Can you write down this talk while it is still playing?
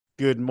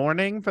Good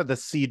morning for the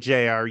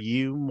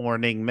CJRU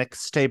morning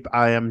mixtape.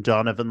 I am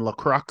Donovan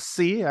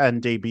Lacroixy,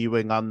 and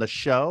debuting on the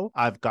show,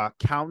 I've got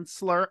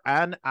counselor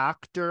and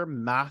actor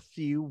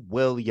Matthew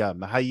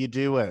William. How you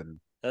doing?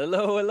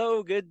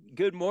 Hello.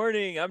 Good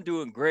morning. I'm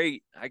doing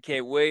great. I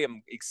can't wait.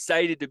 I'm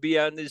excited to be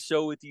on this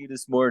show with you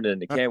this morning.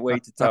 I can't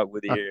wait to talk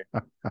with you here.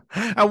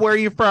 And where are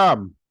you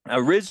from?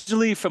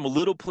 Originally from a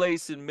little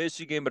place in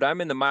Michigan, but I'm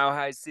in the Mile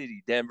High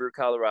City, Denver,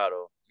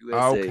 Colorado,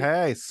 USA.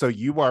 Okay, so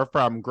you are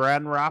from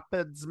Grand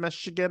Rapids,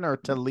 Michigan, or You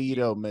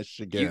Toledo, you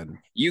Michigan?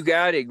 you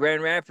got it,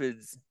 Grand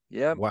Rapids.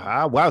 Yep.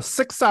 Wow,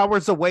 6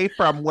 hours away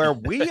from where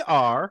we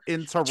are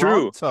in True.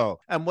 Toronto.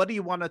 And what do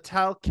you want to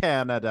tell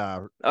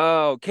Canada?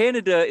 Oh,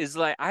 Canada is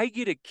like I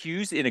get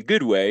accused in a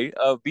good way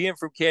of being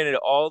from Canada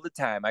all the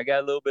time. I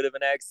got a little bit of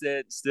an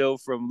accent still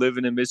from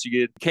living in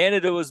Michigan.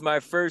 Canada was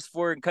my first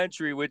foreign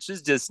country, which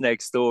is just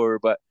next door,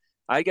 but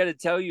I got to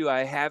tell you,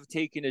 I have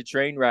taken a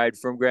train ride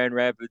from Grand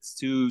Rapids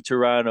to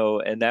Toronto,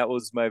 and that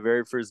was my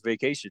very first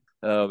vacation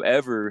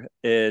ever,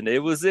 and it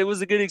was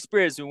a good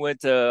experience. We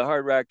went to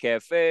Hard Rock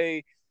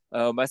Cafe.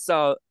 I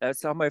saw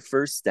my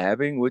first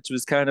stabbing, which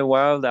was kind of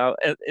wild out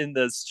in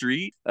the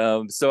street.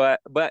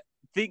 But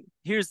think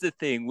here's the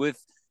thing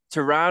with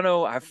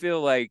Toronto, I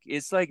feel like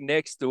it's like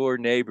next door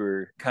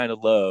neighbor kind of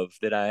love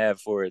that I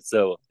have for it.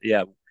 So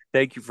yeah,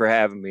 thank you for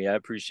having me. I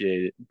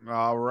appreciate it.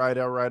 All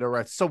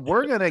right. So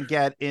we're gonna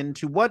get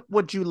into what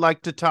would you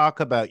like to talk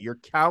about? Your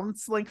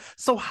counseling.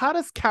 So how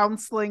does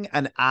counseling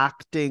and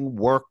acting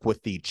work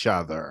with each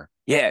other?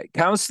 Yeah,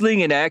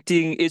 counseling and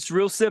acting, it's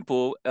real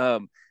simple.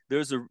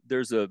 There's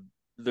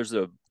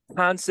a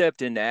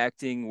concept in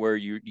acting where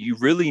you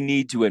really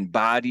need to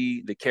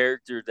embody the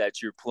character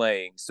that you're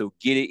playing. So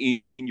get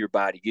it in your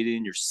body, get it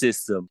in your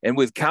system. And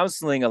with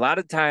counseling, a lot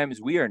of times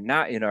we are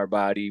not in our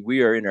body,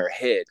 we are in our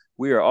head.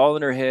 We are all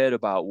in our head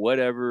about what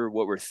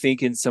we're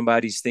thinking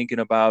somebody's thinking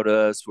about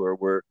us, where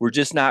we're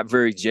just not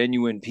very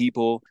genuine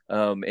people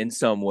in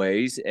some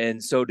ways.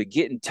 And so to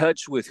get in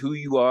touch with who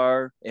you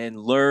are and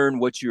learn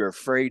what you're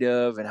afraid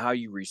of and how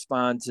you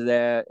respond to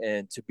that,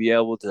 and to be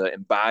able to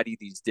embody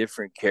these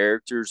different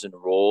characters and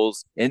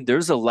roles. And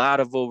there's a lot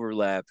of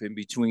overlap in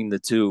between the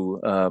two.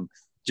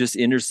 Just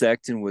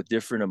intersecting with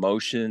different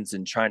emotions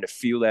and trying to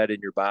feel that in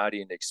your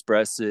body and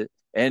express it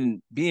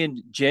and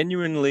being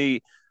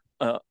genuinely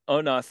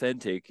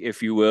unauthentic,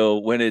 if you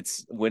will, when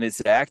it's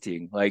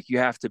acting. Like you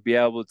have to be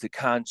able to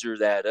conjure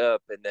that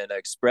up and then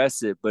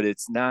express it, but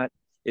it's not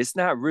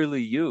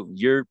really you.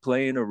 You're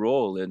playing a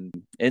role.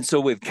 And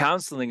so with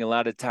counseling, a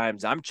lot of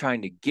times I'm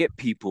trying to get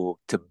people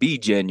to be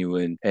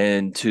genuine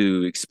and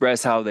to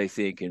express how they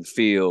think and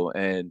feel,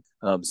 and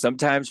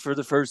sometimes for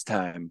the first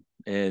time.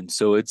 And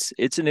so it's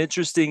an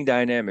interesting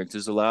dynamic.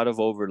 There's a lot of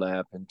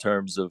overlap in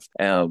terms of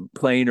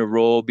playing a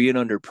role, being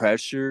under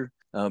pressure,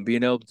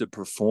 being able to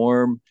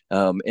perform.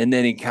 And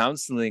then in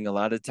counseling, a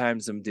lot of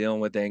times I'm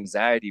dealing with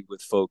anxiety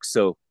with folks.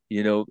 So,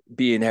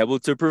 being able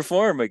to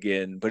perform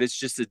again, but it's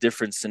just a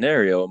different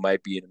scenario. It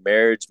might be in a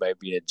marriage, might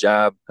be in a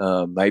job,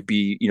 might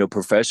be,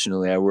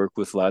 professionally. I work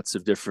with lots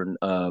of different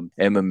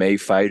MMA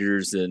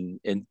fighters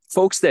and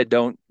folks that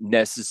don't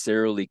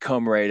necessarily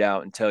come right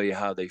out and tell you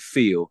how they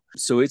feel.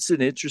 So it's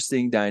an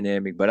interesting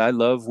dynamic, but I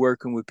love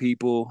working with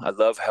people. I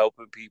love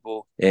helping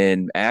people,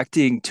 and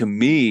acting to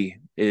me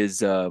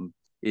is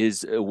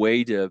a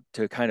way to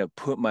kind of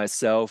put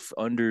myself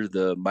under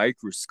the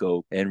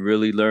microscope and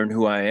really learn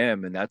who I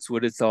am. And that's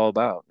what it's all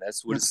about.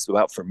 That's what it's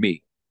about for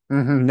me.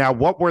 Now,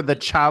 what were the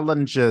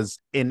challenges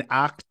in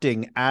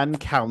acting and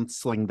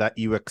counseling that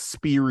you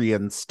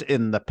experienced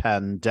in the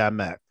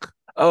pandemic?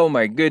 Oh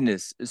my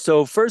goodness.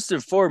 So first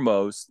and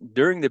foremost,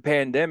 during the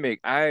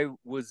pandemic, I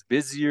was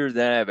busier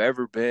than I've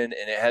ever been,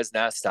 and it has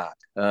not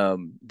stopped. I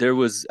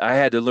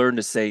had to learn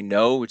to say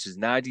no, which is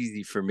not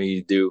easy for me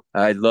to do.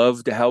 I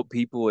love to help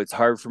people. It's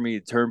hard for me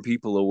to turn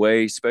people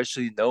away,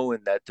 especially knowing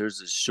that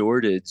there's a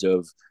shortage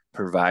of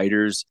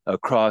providers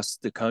across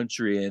the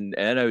country, and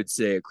I would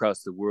say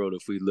across the world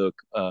if we look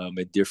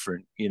at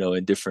different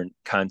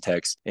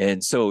contexts.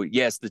 And so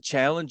yes, the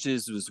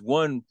challenges was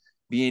one,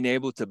 being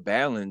able to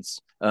balance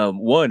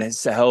one,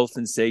 it's a health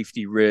and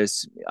safety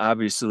risk.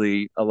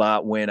 Obviously, a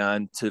lot went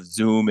on to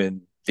Zoom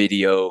and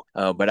video,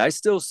 but I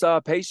still saw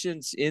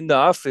patients in the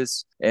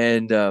office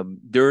and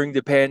during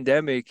the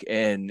pandemic,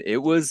 and it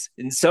was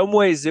in some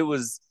ways it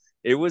was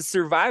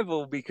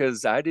survival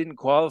because I didn't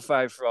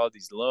qualify for all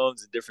these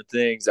loans and different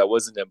things. I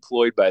wasn't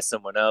employed by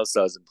someone else.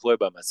 I was employed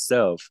by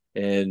myself.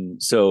 And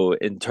so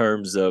in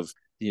terms of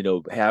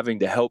having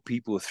to help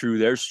people through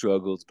their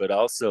struggles, but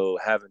also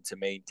having to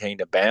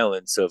maintain a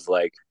balance of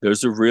like,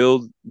 there's a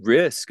real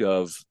risk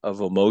of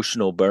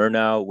emotional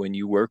burnout when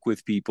you work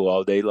with people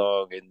all day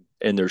long,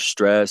 and they're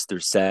stressed,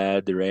 they're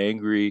sad, they're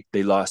angry,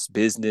 they lost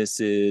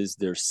businesses,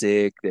 they're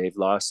sick, they've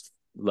lost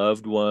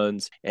loved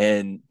ones,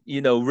 and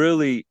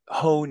really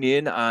hone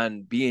in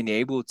on being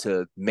able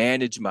to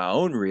manage my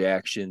own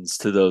reactions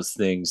to those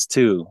things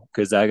too,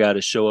 because I got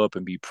to show up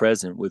and be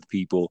present with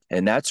people.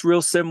 And that's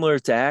real similar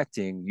to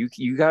acting.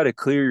 You got to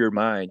clear your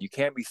mind. You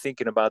can't be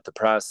thinking about the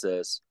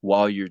process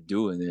while you're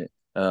doing it.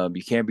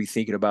 You can't be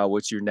thinking about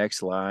what's your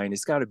next line.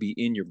 It's got to be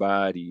in your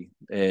body,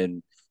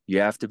 and you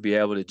have to be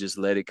able to just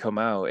let it come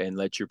out and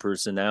let your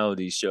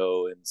personality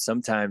show. And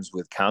sometimes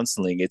with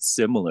counseling, it's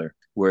similar,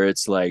 where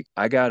it's like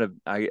I gotta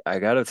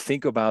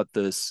think about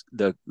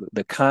the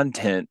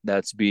content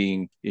that's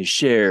being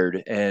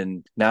shared,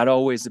 and not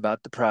always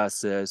about the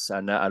process.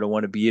 I don't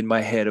want to be in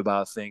my head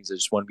about things. I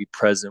just want to be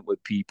present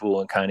with people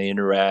and kind of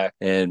interact.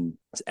 And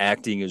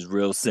acting is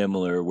real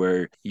similar,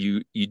 where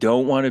you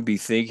don't want to be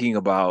thinking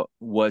about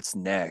what's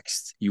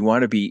next. You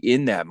want to be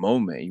in that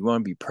moment. You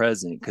want to be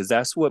present, because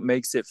that's what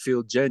makes it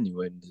feel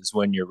genuine, is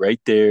when you're right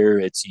there.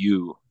 It's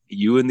you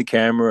and the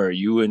camera, or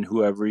you and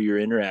whoever you're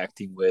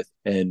interacting with.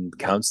 And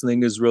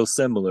counseling is real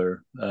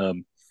similar.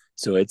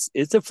 So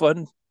it's a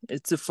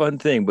fun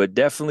thing, but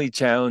definitely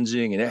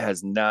challenging, and it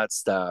has not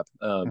stopped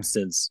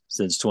since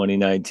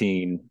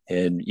 2019.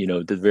 And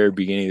the very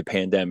beginning of the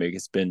pandemic,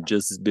 it's been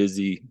just as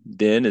busy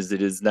then as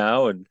it is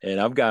now. And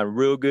I've gotten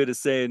real good at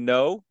saying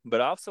no, but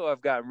also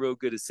I've gotten real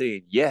good at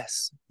saying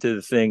yes to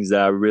the things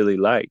that I really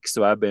like.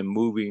 So I've been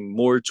moving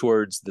more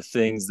towards the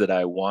things that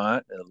I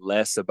want and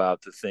less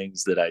about the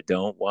things that I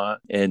don't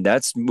want. And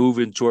that's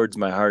moving towards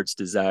my heart's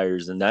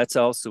desires. And that's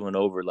also an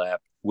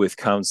overlap with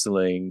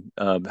counseling,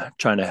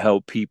 trying to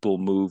help people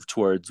move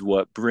towards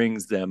what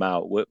brings them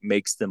out, what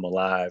makes them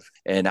alive.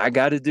 And I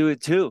got to do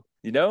it too.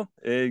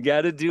 I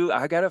got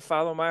to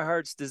follow my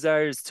heart's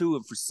desires too.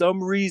 And for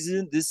some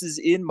reason, this is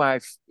in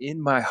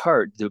my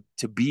heart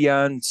to be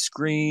on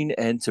screen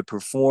and to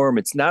perform.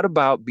 It's not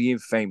about being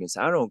famous.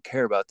 I don't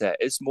care about that.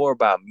 It's more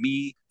about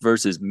me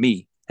versus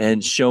me,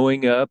 and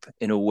showing up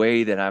in a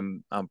way that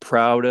I'm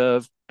proud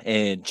of,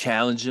 and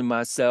challenging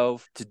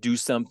myself to do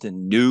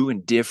something new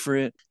and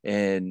different.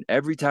 And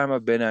every time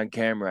I've been on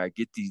camera,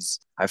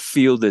 I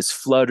feel this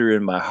flutter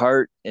in my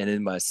heart and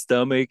in my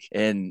stomach.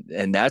 And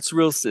that's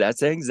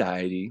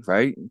anxiety,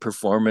 right?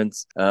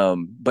 Performance.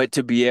 But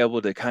to be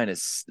able to kind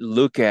of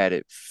look at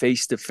it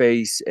face to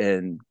face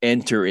and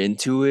enter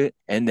into it,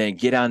 and then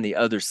get on the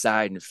other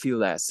side and feel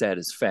that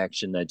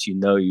satisfaction that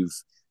you've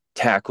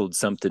tackled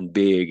something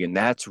big. And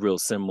that's real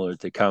similar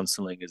to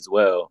counseling as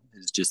well,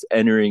 is just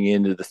entering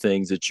into the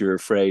things that you're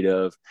afraid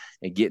of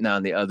and getting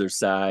on the other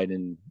side,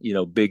 and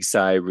big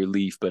sigh of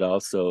relief, but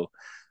also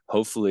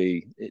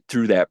hopefully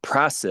through that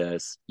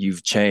process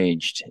you've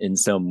changed in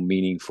some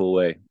meaningful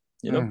way.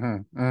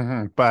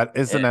 But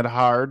isn't it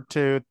hard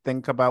to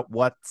think about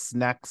what's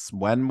next?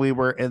 When we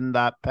were in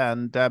that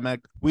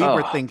pandemic, we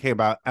were thinking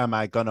about, am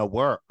I going to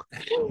work?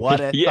 What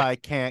if yeah. I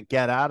can't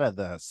get out of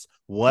this?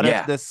 What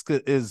if this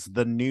is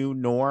the new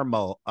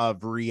normal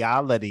of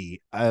reality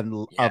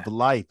and of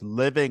life,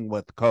 living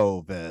with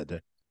COVID?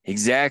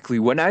 Exactly.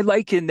 When I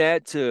liken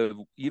that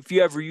to, if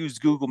you ever use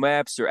Google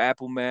Maps or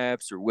Apple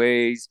Maps or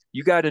Waze,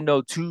 you got to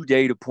know two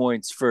data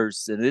points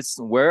first. And it's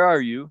where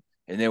are you?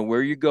 And then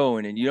where you're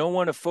going. And you don't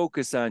want to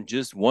focus on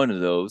just one of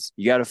those.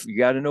 You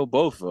gotta know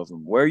both of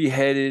them. Where are you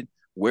headed?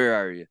 Where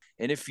are you?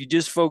 And if you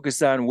just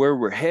focus on where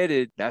we're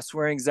headed, that's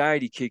where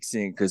anxiety kicks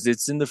in, because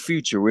it's in the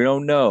future. We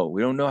don't know.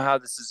 We don't know how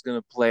this is going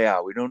to play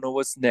out. We don't know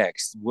what's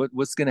next.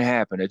 What's going to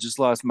happen? I just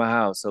lost my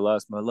house. I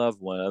lost my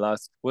loved one.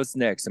 What's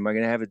next? Am I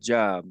going to have a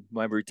job?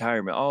 My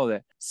retirement, all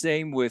that.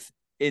 Same with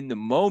in the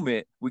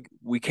moment.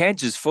 We can't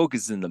just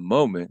focus in the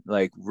moment,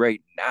 like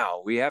right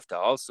now. We have to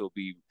also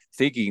be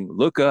thinking,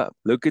 look up,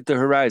 look at the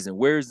horizon.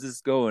 Where is this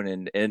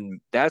going?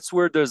 And that's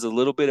where there's a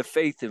little bit of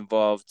faith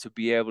involved, to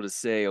be able to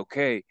say,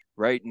 okay,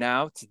 right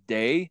now,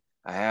 today,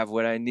 I have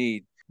what I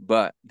need,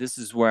 but this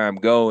is where I'm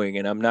going.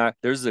 And I'm not.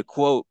 There's a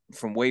quote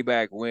from way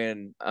back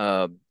when,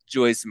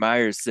 Joyce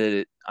Meyer said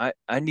it.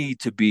 I need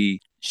to be.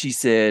 She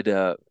said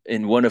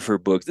in one of her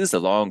books, this is a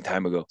long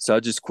time ago, so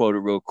I'll just quote it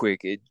real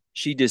quick.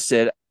 She just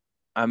said,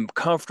 I'm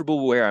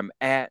comfortable where I'm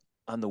at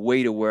on the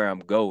way to where I'm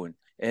going.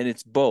 And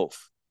it's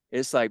both.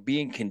 It's like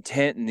being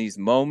content in these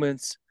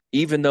moments,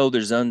 even though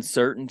there's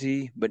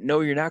uncertainty, but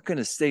no, you're not going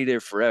to stay there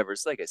forever.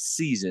 It's like a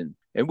season.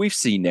 And we've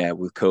seen that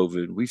with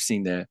COVID. We've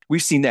seen that.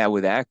 We've seen that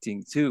with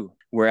acting too,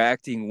 where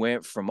acting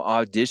went from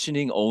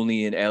auditioning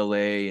only in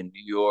LA and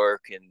New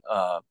York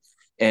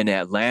and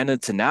Atlanta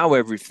to now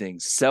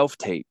everything's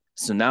self-tape.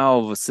 So now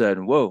all of a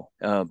sudden, whoa,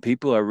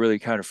 people are really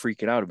kind of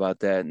freaking out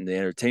about that in the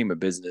entertainment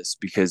business,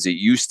 because it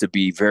used to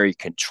be very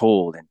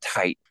controlled and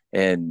tight,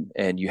 and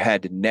you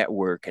had to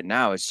network, and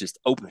now it's just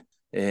open,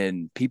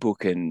 and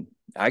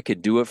I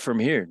could do it from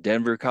here,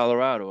 Denver,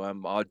 Colorado.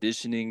 I'm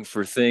auditioning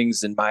for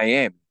things in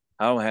Miami.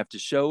 I don't have to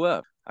show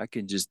up. I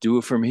can just do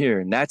it from here.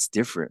 And that's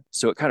different.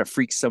 So it kind of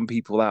freaks some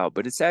people out,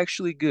 but it's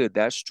actually good.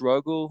 That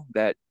struggle,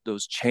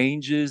 those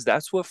changes,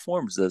 that's what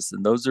forms us.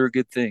 And those are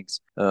good things.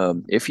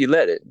 If you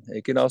let it,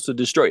 it can also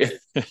destroy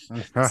you.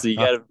 So you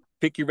got to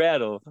pick your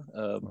battle.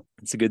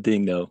 It's a good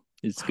thing though.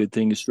 It's a good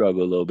thing to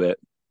struggle a little bit.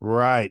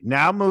 Right.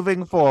 Now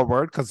moving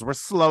forward, because we're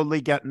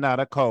slowly getting out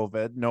of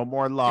COVID. No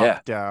more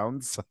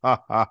lockdowns.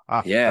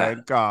 Yeah.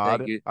 Thank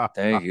God.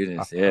 Thank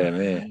goodness. Yeah,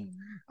 man.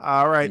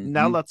 All right.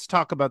 Now let's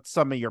talk about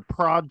some of your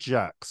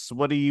projects.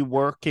 What are you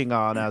working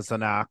on as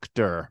an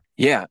actor?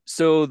 Yeah.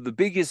 So the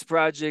biggest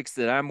projects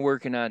that I'm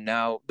working on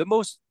now, the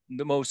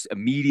the most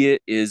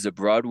immediate is a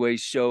Broadway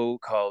show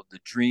called The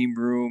Dream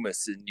Room.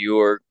 It's in New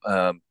York.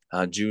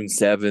 On June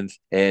 7th.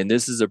 And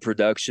this is a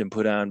production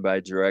put on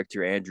by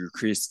director Andrew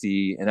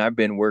Christie. And I've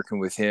been working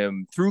with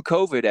him through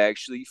COVID,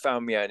 actually. He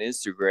found me on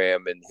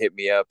Instagram and hit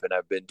me up. And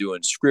I've been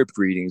doing script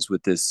readings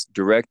with this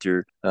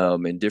director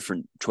in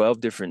 12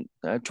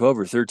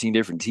 or 13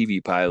 different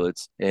TV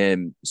pilots.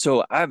 And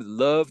so I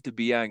love to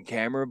be on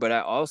camera, but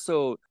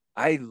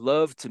I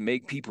love to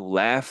make people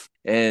laugh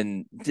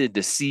and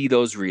to see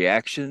those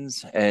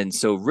reactions. And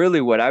so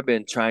really what I've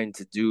been trying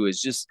to do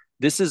is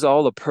this is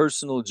all a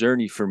personal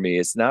journey for me.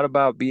 It's not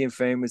about being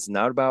famous,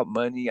 not about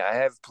money. I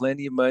have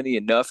plenty of money,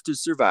 enough to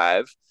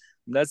survive.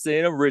 I'm not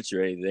saying I'm rich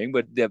or anything,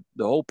 but the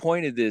whole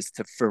point of this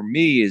for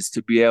me is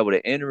to be able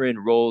to enter in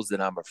roles that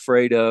I'm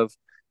afraid of,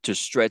 to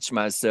stretch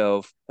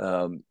myself,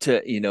 and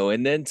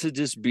then to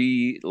just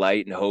be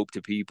light and hope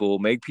to people,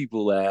 make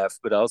people laugh,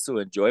 but also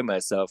enjoy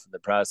myself in the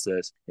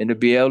process and to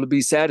be able to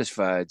be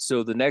satisfied.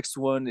 So the next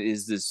one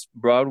is this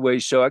Broadway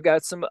show. I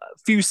got a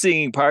few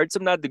singing parts.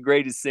 I'm not the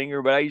greatest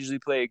singer, but I usually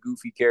play a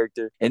goofy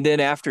character. And then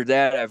after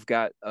that, I've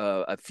got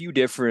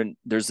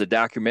there's a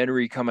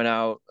documentary coming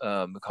out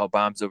called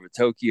Bombs Over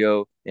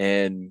Tokyo.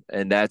 And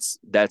that's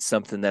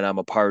something that I'm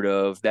a part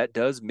of that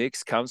does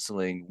mix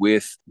counseling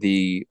with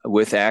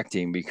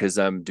acting, because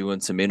I'm doing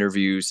some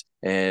interviews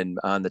and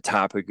on the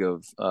topic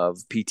of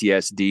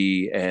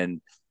PTSD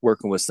and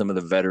working with some of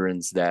the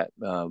veterans that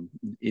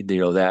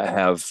that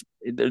have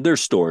their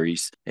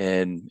stories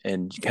and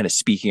kind of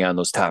speaking on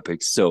those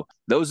topics. So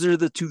those are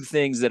the two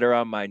things that are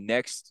on my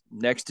next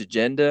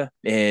agenda,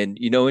 and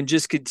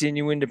just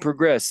continuing to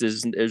progress.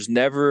 There's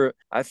never,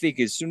 I think,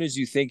 as soon as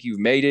you think you've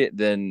made it,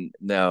 then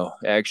no,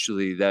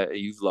 actually that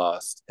you've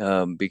lost,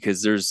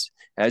 because there's,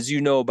 as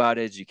you know about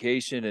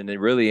education and then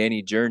really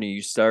any journey,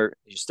 you start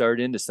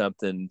into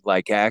something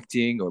like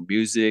acting or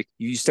music,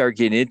 you start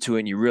getting into it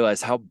and you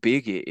realize how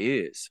big it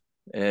is.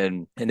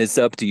 And it's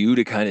up to you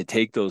to kind of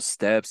take those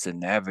steps and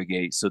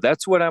navigate. So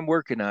that's what I'm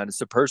working on.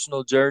 It's a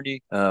personal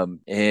journey, and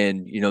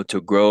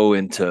to grow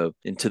into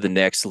the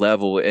next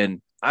level. And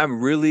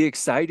I'm really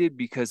excited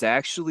because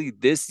actually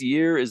this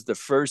year is the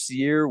first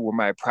year where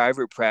my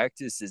private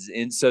practice is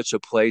in such a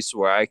place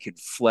where I can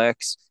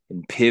flex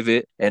and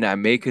pivot, and I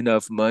make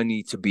enough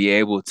money to be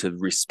able to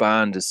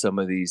respond to some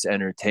of these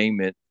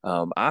entertainment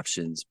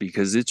options,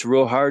 because it's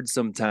real hard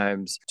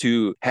sometimes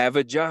to have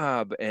a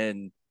job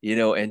and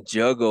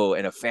juggle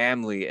and a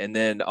family. And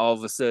then all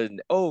of a sudden,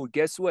 oh,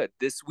 guess what?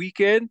 This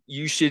weekend,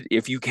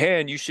 if you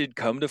can, you should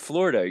come to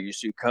Florida. You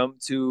should come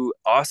to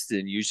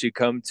Austin. You should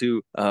come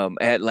to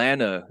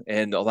Atlanta.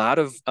 And a lot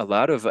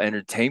of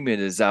entertainment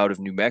is out of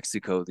New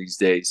Mexico these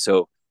days.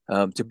 So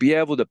to be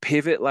able to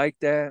pivot like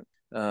that,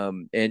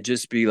 and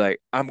just be like,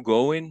 I'm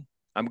going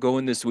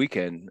this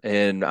weekend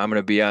and I'm going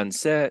to be on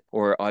set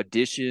or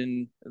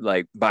audition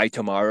like by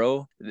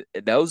tomorrow.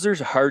 Those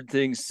are hard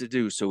things to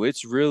do. So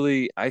it's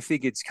really, I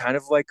think it's kind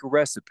of like a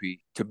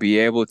recipe to be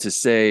able to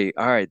say,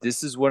 all right,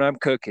 this is what I'm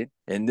cooking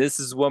and this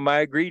is what my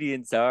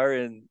ingredients are.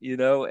 And,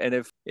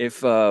 and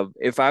if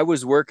I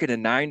was working a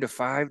 9 to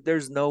 5,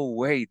 there's no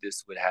way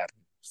this would happen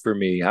for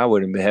me. I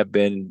wouldn't have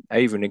been,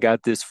 I even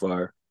got this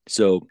far.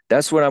 So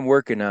that's what I'm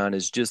working on,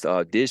 is just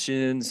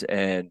auditions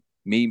and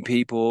meeting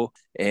people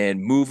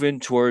and moving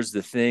towards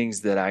the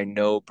things that I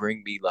know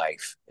bring me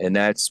life. And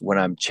that's when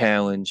I'm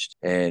challenged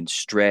and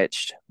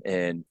stretched.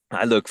 And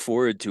I look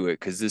forward to it,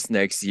 because this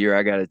next year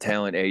I got a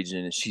talent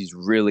agent and she's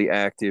really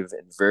active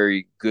and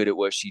very good at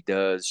what she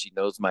does. She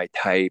knows my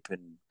type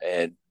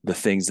and the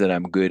things that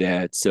I'm good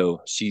at.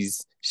 So she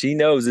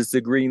knows it's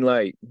a green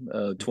light.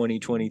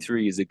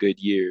 2023 is a good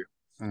year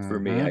for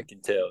me. I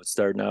can tell it's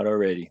starting out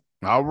already.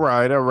 All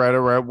right.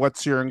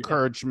 What's your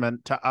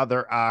encouragement to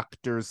other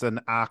actors and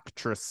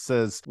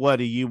actresses? What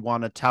do you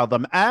want to tell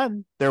them?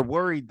 And they're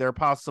worried there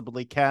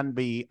possibly can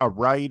be a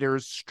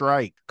writer's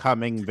strike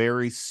coming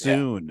very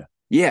soon.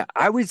 Yeah,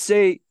 I would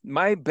say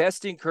my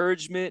best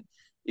encouragement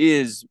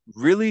is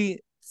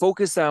really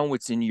focus on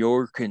what's in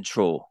your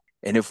control.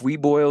 And if we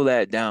boil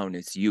that down,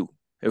 it's you.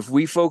 If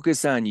we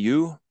focus on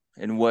you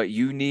and what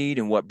you need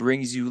and what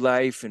brings you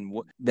life, and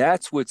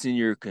that's what's in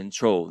your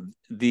control.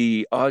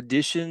 The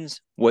auditions,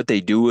 what they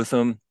do with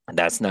them,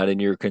 that's not in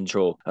your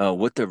control.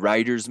 What the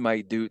writers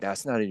might do,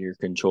 that's not in your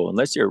control,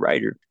 unless you're a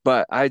writer.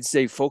 But I'd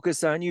say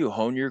focus on you,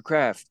 hone your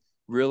craft,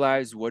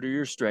 realize what are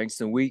your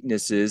strengths and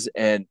weaknesses.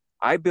 And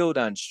I build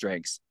on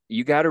strengths.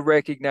 You got to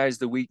recognize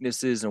the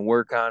weaknesses and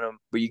work on them,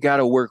 but you got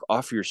to work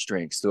off your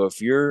strengths. So if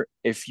you're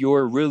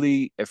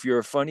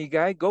a funny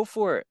guy, go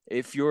for it.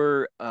 If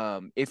you're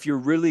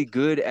really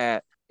good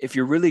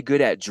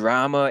at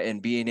drama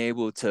and being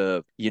able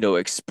to,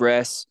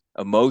 express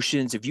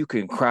emotions, if you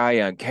can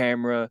cry on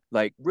camera,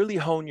 like really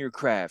hone your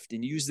craft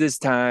and use this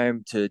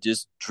time to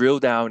just drill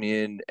down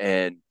in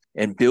and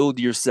build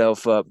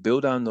yourself up,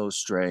 build on those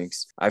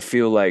strengths. I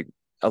feel like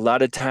a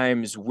lot of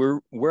times we're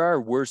our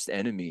worst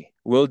enemy.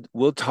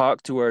 We'll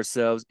talk to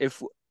ourselves.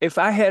 If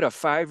I had a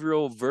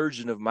 5-year-old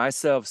version of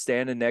myself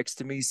standing next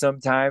to me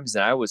sometimes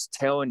and I was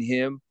telling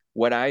him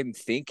what I'm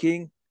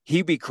thinking,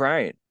 he'd be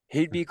crying.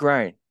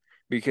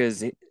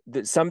 Because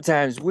that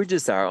sometimes we're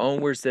just our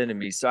own worst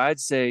enemy. So I'd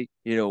say,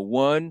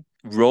 one,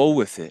 roll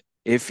with it.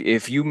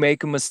 If you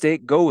make a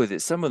mistake, go with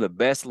it. Some of the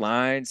best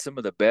lines, some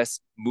of the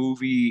best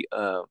movie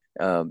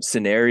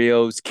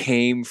scenarios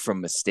came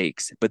from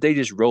mistakes, but they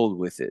just rolled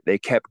with it. They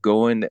kept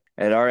going.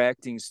 At our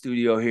acting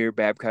studio here,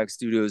 Babcock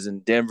Studios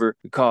in Denver,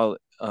 we call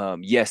it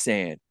yes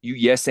and. You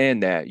yes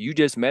and that. You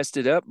just messed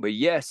it up, but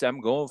yes,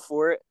 I'm going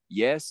for it.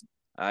 Yes,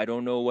 I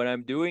don't know what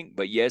I'm doing,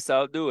 but yes,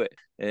 I'll do it.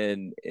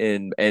 And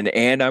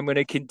I'm going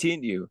to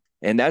continue.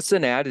 And that's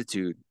an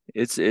attitude.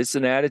 It's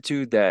an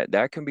attitude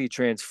that can be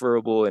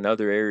transferable in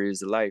other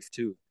areas of life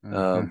too.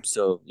 Mhm.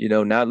 So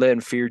not letting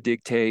fear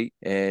dictate,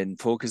 and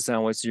focus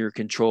on what's in your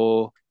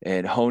control,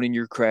 and honing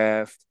your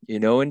craft,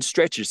 and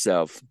stretch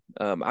yourself.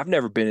 I've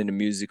never been in a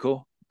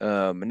musical.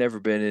 I've never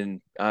been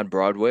in on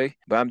Broadway,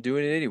 but I'm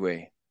doing it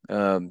anyway.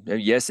 And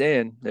yes,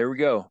 and there we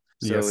go.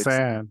 So Yes, it's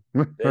and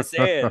Yes,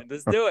 and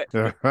let's do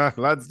it. let's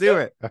Let's do go.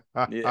 it.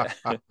 Yeah.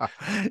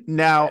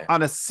 Now, Yeah.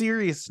 on a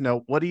serious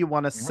note, what do you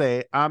want to Mhm.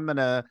 say? I'm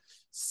gonna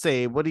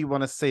say, what do you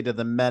want to say to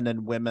the men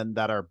and women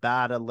that are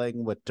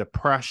battling with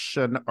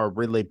depression or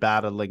really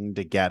battling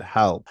to get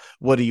help?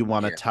 What do you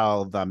want to Yeah.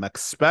 tell them,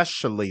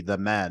 especially the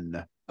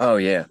men? Oh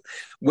yeah.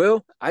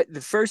 Well,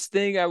 the first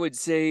thing I would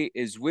say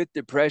is with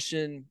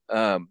depression,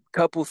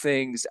 couple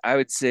things I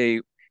would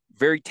say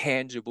very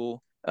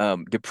tangible.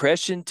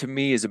 Depression to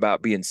me is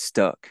about being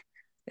stuck,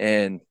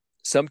 and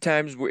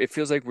sometimes it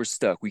feels like we're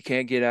stuck. We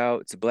can't get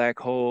out. It's a black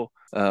hole.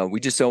 We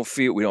don't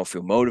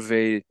feel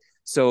motivated.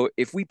 So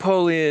if we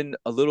pull in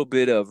a little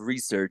bit of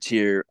research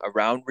here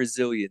around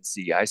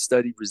resiliency, I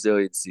study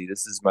resiliency.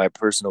 This is my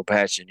personal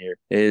passion here.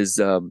 Is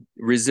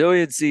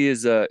resiliency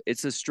is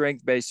it's a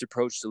strength based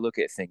approach to look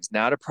at things,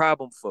 not a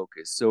problem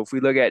focus. So if we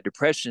look at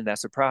depression,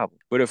 that's a problem.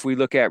 But if we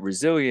look at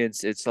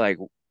resilience, it's like,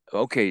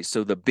 okay,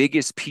 so the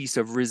biggest piece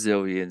of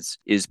resilience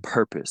is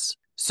purpose.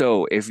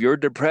 So if you're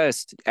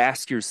depressed,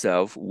 ask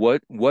yourself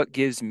what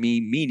gives me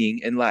meaning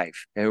in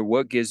life, and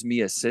what gives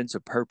me a sense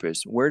of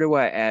purpose. Where do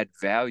I add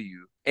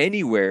value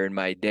anywhere in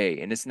my day?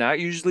 And it's not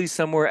usually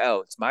somewhere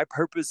else. My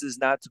purpose is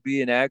not to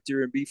be an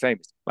actor and be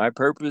famous. My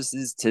purpose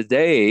is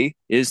today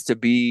is to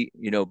be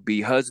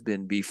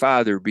husband, be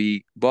father,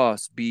 be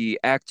boss, be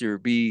actor,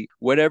 be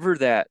whatever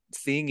that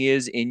thing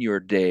is in your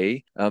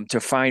day, to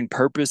find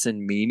purpose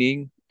and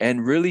meaning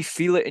and really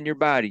feel it in your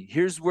body.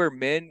 Here's where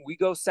men, we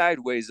go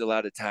sideways a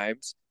lot of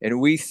times,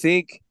 and we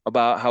think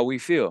about how we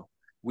feel.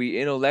 We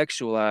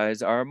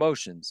intellectualize our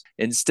emotions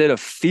instead of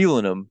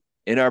feeling them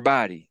in our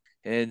body.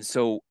 And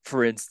so,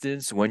 for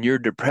instance, when you're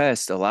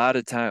depressed, a lot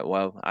of time,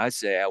 well, I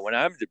say when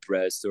I'm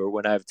depressed, or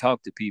when I've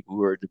talked to people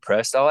who are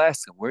depressed, I'll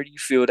ask them, where do you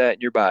feel that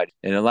in your body?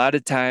 And a lot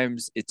of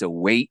times it's a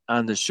weight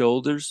on the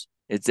shoulders,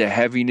 it's a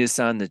heaviness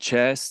on the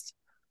chest,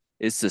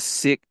 it's a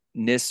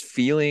sickness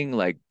feeling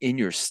like in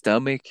your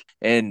stomach.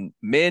 And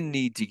men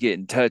need to get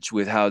in touch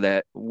with how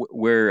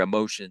where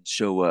emotions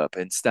show up,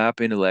 and stop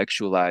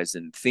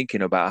intellectualizing,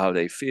 thinking about how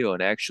they feel,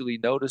 and actually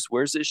notice,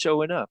 where's it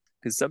showing up?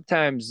 Because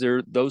sometimes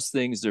those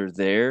things are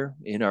there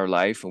in our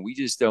life, and we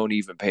just don't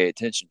even pay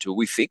attention to it.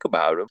 We think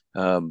about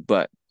them,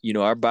 but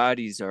our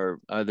bodies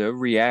they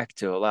react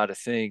to a lot of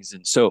things.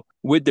 And so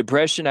with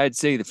depression, I'd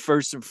say the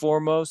first and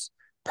foremost,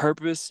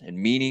 purpose and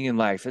meaning in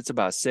life. It's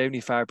about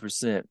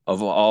 75%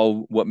 of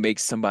all what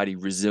makes somebody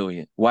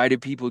resilient. Why do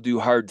people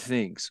do hard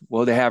things?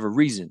 Well, they have a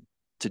reason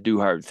to do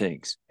hard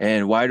things.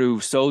 And why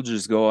do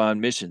soldiers go on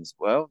missions?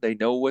 Well, they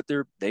know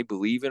they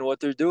believe in what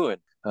they're doing.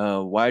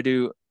 Why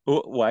did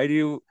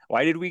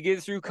we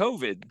get through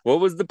COVID?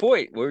 What was the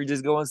point? Were we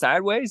just going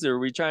sideways, or are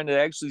we trying to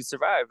actually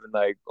survive and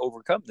like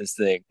overcome this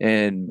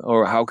thing?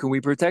 Or how can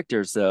we protect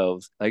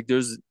ourselves? Like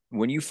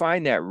when you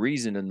find that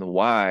reason and the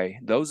why,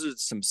 those are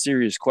some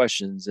serious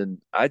questions. And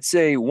I'd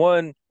say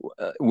one,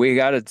 we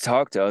got to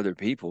talk to other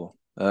people.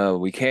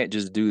 We can't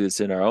just do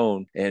this in our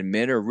own. And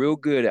men are real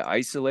good at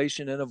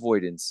isolation and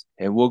avoidance.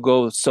 And we'll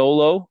go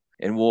solo,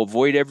 and we'll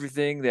avoid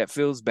everything that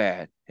feels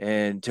bad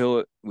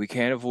until we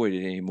can't avoid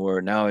it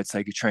anymore. Now it's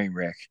like a train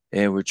wreck,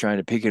 and we're trying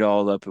to pick it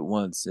all up at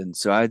once. And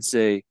so I'd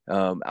say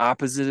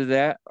opposite of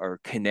that are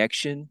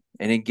connection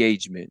and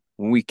engagement.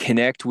 When we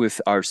connect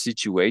with our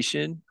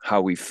situation,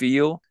 how we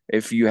feel,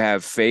 if you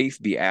have faith,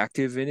 be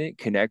active in it,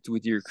 connect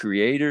with your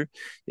creator.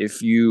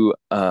 If you,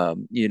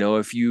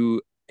 if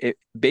you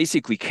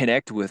basically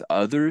connect with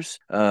others,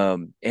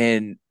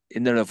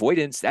 and then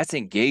avoidance, that's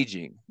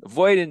engaging.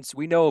 Avoidance,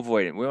 we know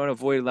avoidance. We want to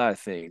avoid a lot of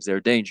things that are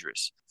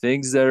dangerous,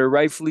 things that are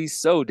rightfully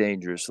so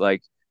dangerous,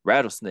 like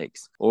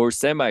rattlesnakes or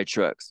semi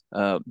trucks.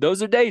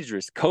 Those are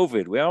dangerous.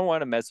 COVID, we don't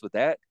want to mess with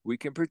that. We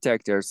can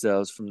protect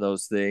ourselves from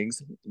those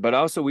things, but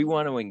also we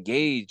want to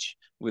engage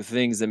with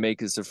things that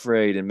make us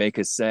afraid and make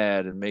us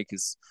sad and make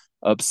us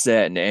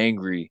upset and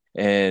angry,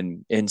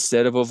 and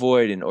instead of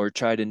avoiding or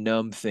try to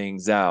numb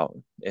things out.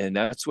 And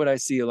that's what I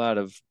see a lot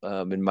of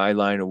in my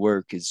line of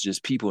work, is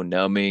just people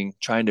numbing,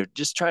 trying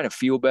to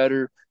feel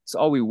better. So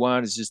all we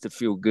want is just to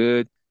feel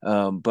good.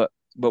 But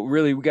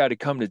really we got to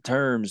come to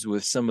terms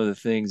with some of the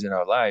things in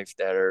our life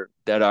that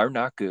are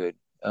not good.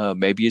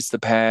 Maybe it's the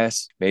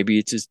past. Maybe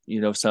it's just,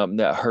 something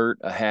that hurt,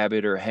 a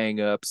habit or a hang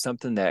up,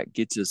 something that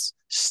gets us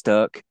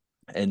stuck.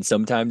 And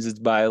sometimes it's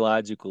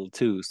biological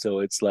too. So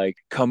it's like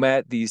come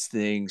at these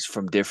things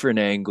from different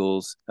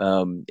angles.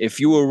 If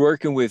you were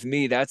working with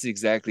me, that's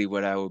exactly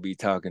what I would be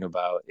talking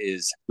about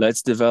is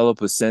let's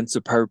develop a sense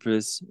of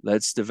purpose.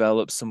 Let's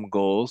develop some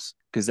goals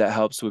because that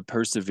helps with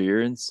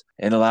perseverance.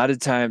 And a lot of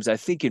times, I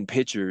think in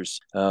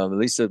pictures, at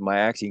least my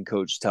acting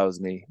coach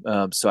tells me,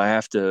 so I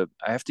have to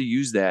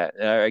use that.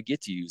 I get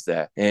to use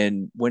that.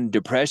 And when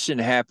depression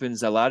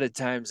happens, a lot of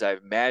times I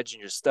imagine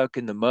you're stuck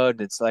in the mud,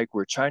 and it's like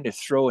we're trying to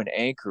throw an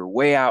anchor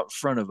way out in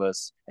front of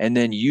us, and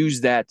then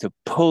use that to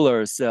pull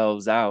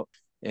ourselves out.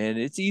 And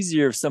it's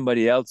easier if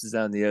somebody else is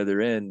on the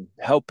other end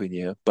helping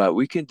you, but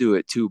we can do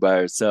it too by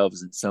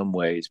ourselves in some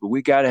ways. But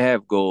we got to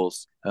have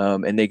goals,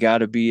 and they got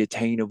to be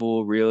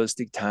attainable,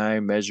 realistic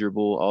time,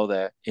 measurable, all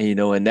that.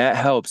 And that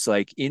helps.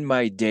 Like in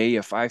my day,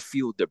 if I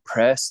feel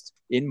depressed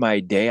in my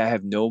day, I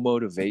have no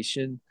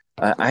motivation.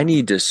 I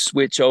need to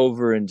switch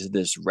over into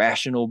this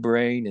rational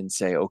brain and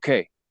say,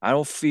 okay,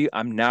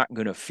 I'm not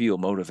going to feel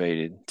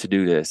motivated to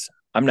do this.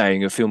 I'm not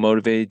even gonna feel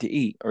motivated to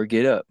eat or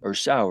get up or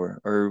shower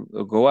or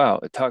go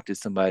out or talk to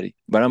somebody,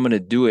 but I'm gonna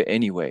do it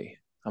anyway.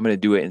 I'm gonna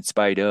do it in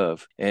spite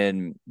of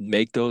and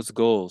make those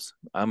goals.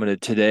 I'm gonna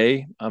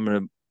take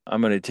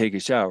a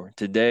shower.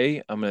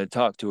 Today, I'm gonna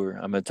talk to her.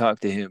 I'm gonna talk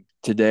to him.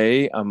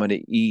 Today, I'm gonna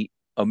eat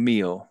a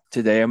meal.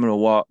 Today, I'm gonna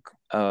walk.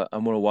 I'm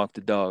gonna walk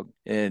the dog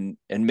and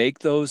make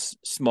those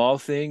small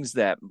things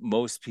that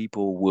most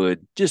people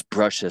would just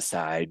brush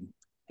aside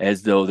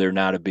as though they're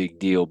not a big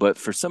deal. But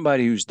for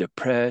somebody who's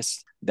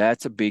depressed,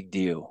 that's a big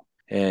deal.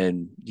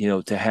 And,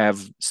 to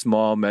have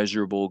small,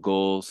 measurable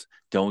goals,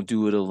 don't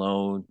do it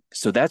alone.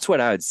 So that's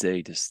what I'd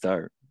say to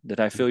start.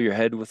 Did I fill your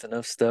head with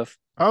enough stuff?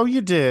 Oh,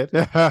 you did.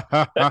 And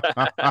All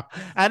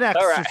right.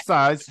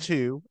 exercise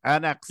too.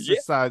 And Yeah.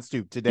 exercise too.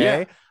 Yeah.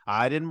 Today,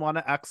 I didn't want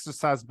to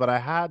exercise, but I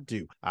had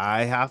to.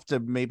 I have to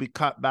maybe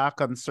cut back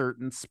on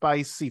certain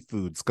spicy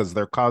foods because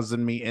they're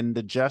causing me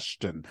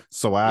indigestion.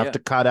 So I have Yeah. to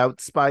cut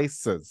out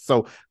spices.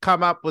 So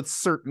come up with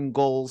certain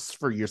goals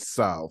for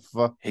yourself.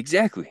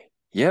 Exactly.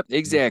 Yep,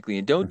 exactly.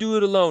 And don't do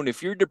it alone.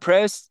 If you're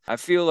depressed, I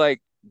feel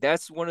like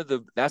that's one of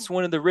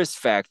the risk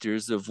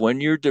factors of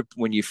when you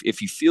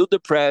if you feel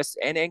depressed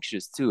and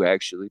anxious too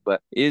actually,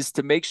 but is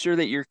to make sure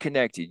that you're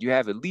connected. You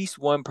have at least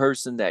one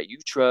person that you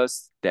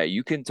trust, that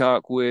you can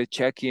talk with,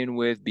 check in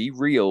with, be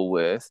real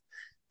with,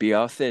 be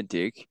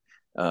authentic.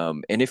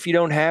 And if you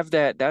don't have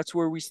that, that's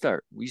where we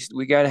start.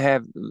 We got to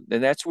have,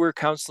 and that's where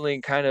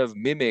counseling kind of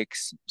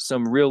mimics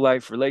some real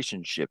life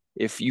relationship.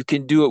 If you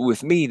can do it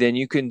with me, then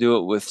you can do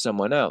it with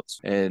someone else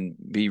and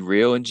be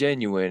real and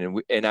genuine.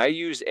 And I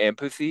use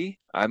empathy.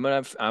 I'm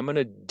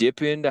gonna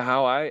dip into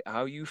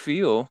how you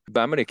feel,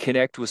 but I'm gonna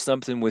connect with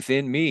something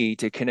within me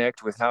to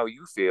connect with how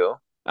you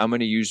feel. I'm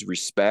going to use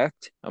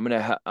respect. I'm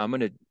going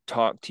to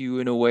talk to you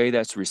in a way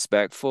that's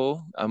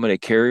respectful. I'm going to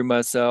carry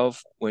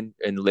myself and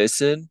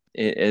listen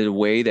in a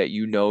way that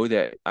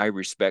that I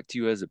respect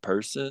you as a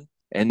person,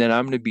 and then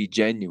I'm going to be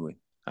genuine.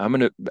 I'm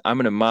going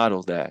to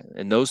model that.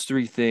 And those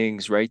three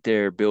things right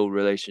there build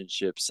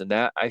relationships, and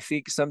that I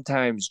think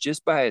sometimes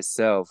just by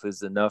itself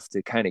is enough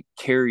to kind of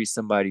carry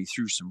somebody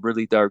through some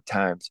really dark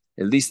times.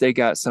 At least they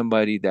got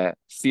somebody that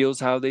feels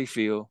how they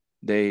feel.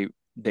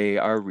 They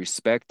are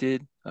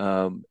respected,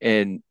 and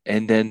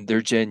then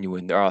they're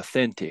genuine, they're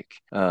authentic,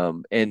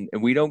 and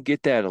we don't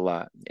get that a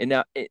lot. And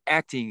now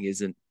acting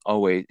isn't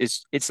always,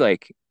 it's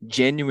like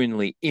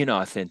genuinely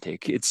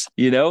inauthentic. It's,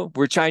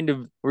 we're trying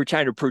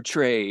to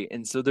portray,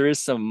 and so there is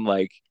some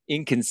like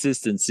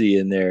inconsistency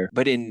in there.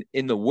 But in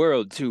the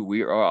world too,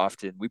 we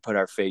put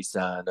our face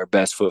on, our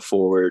best foot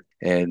forward,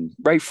 and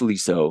rightfully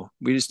so.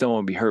 We just don't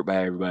want to be hurt by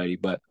everybody,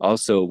 but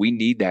also we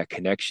need that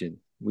connection.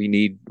 We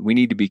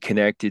need to be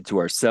connected to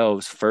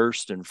ourselves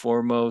first and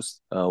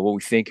foremost, what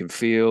we think and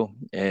feel,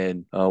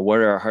 and what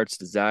are our heart's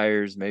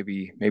desires.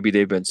 Maybe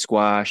they've been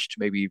squashed.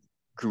 Maybe you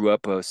grew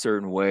up a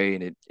certain way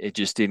and it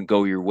just didn't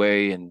go your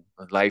way, and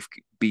life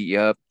beat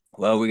you up.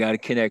 Well, we got to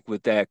connect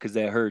with that because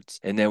that hurts,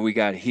 and then we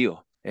got to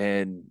heal.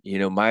 And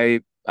my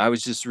I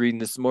was just reading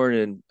this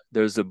morning.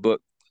 There's a book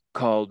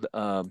called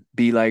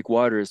 "Be Like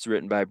Water." It's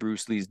written by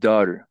Bruce Lee's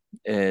daughter,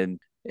 and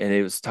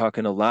it was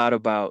talking a lot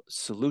about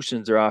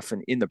solutions are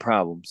often in the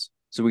problems.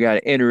 So we got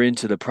to enter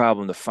into the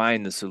problem to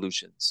find the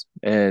solutions,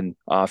 and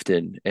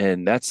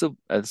that's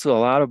a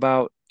lot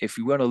about, if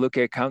you want to look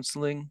at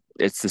counseling,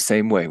 it's the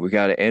same way. We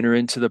got to enter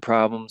into the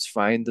problems,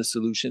 find the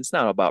solution. It's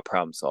not about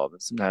problem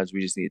solving. Sometimes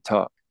we just need to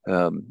talk,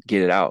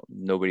 get it out.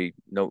 No, we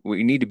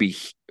need to be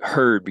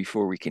heard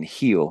before we can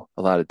heal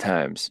a lot of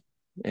times.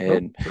 Oh,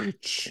 And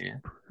preach, yeah,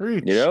 you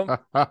preach. know,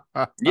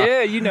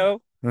 yeah,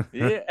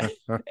 yeah,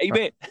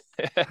 amen.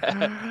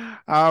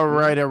 All Yeah.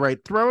 right, all right.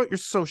 Throw out your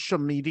social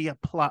media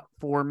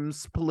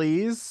platforms,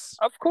 please.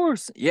 Of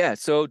course. Yeah.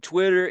 So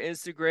Twitter,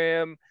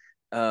 Instagram,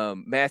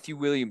 Matthew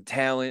William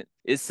Talent.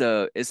 It's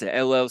a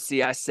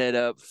LLC I set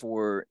up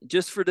for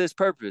just for this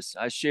purpose.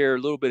 I share a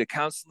little bit of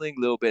counseling,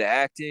 a little bit of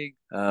acting,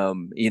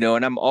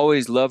 And I'm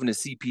always loving to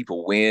see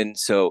people win.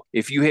 So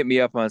if you hit me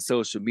up on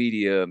social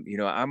media,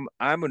 I'm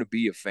going to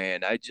be a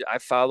fan. I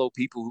follow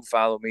people who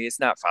follow me. It's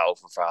not follow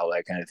for follow,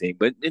 that kind of thing.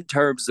 But in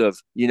terms of,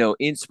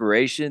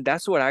 inspiration,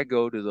 that's what I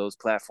go to those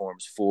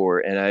platforms for.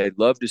 And I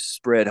love to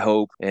spread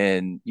hope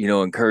and,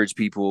 encourage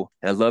people.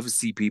 I love to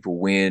see people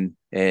win.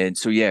 And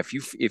so, yeah,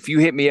 if you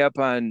hit me up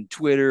on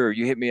Twitter or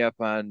you hit me up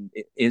on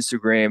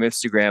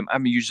Instagram,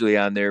 I'm usually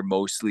on there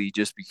mostly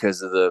just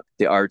because of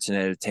the arts and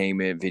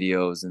entertainment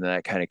videos and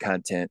that kind of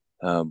content.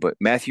 But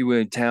Matthew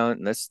William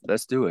Talent,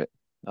 let's do it.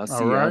 I'll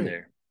see you on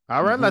there.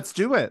 All right, let's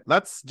do it.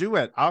 Let's do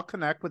it. I'll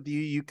connect with you.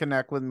 You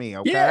connect with me.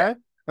 Okay. Yeah,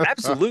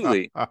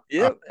 absolutely.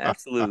 Yep,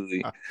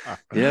 absolutely.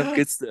 Yep,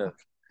 good stuff.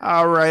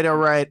 All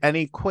right.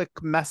 Any quick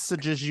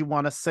messages you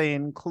want to say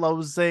in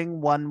closing?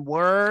 One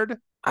word.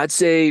 I'd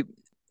say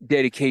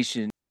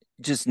dedication.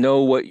 Just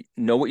know what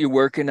you're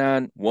working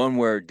on. One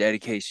word,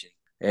 dedication.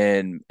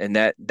 And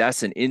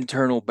that's an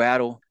internal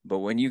battle, but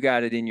when you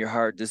got it in your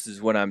heart, this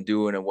is what I'm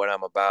doing and what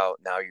I'm about,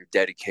 now you're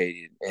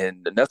dedicated,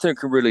 and nothing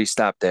can really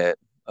stop that.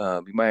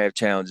 You might have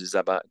challenges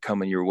about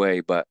coming your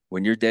way, but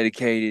when you're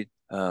dedicated,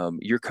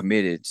 you're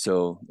committed.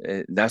 So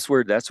that's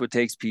what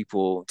takes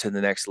people to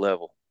the next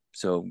level.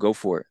 So go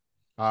for it.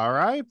 All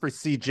right. For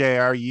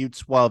CJRU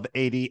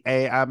 1280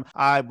 AM,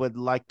 I would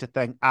like to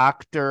thank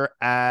actor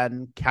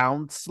and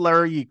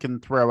counselor. You can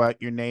throw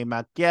out your name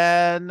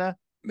again.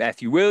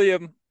 Matthew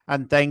William.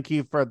 And thank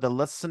you for the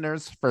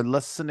listeners for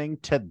listening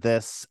to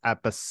this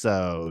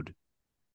episode.